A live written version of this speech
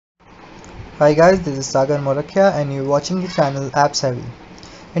Hi guys, this is Sagar Morakhya and you're watching the channel App Savvy.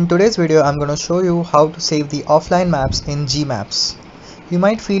 In today's video, I'm going to show you how to save the offline maps in GMaps. You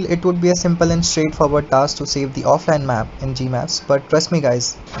might feel it would be a simple and straightforward task to save the offline map in GMaps, but trust me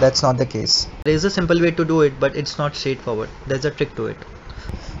guys, that's not the case. There is a simple way to do it, but it's not straightforward. There's a trick to it.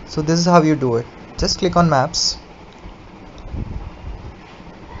 So this is how you do it. Just click on Maps.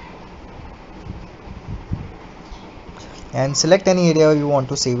 And select any area you want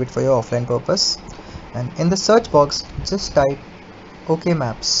to save it for your offline purpose, and in the search box just type OK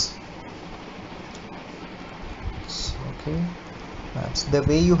Maps. OK Maps, the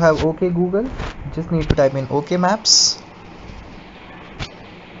way you have OK Google, you just need to type in OK Maps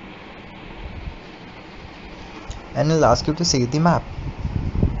and it'll ask you to save the map.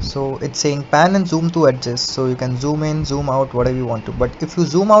 So it's saying pan and zoom to adjust, so you can zoom in, zoom out, whatever you want to, but if you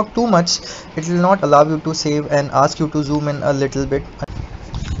zoom out too much it will not allow you to save and ask you to zoom in a little bit.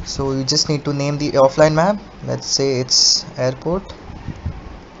 So you just need to name the offline map. Let's say it's airport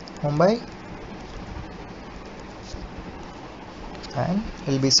Mumbai and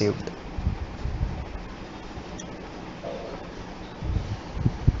it will be saved.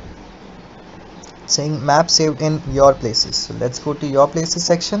 Saying map saved in your places, so let's go to your places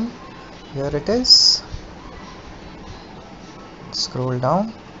section. Here it is. Scroll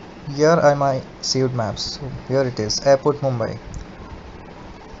down. Here are my saved maps. So here it is, airport Mumbai.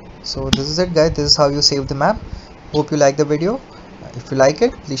 So this is it guys, this is how you save the map. Hope you like the video. If you like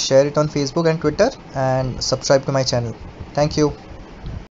it, please share it on Facebook and Twitter and subscribe to my channel. Thank you.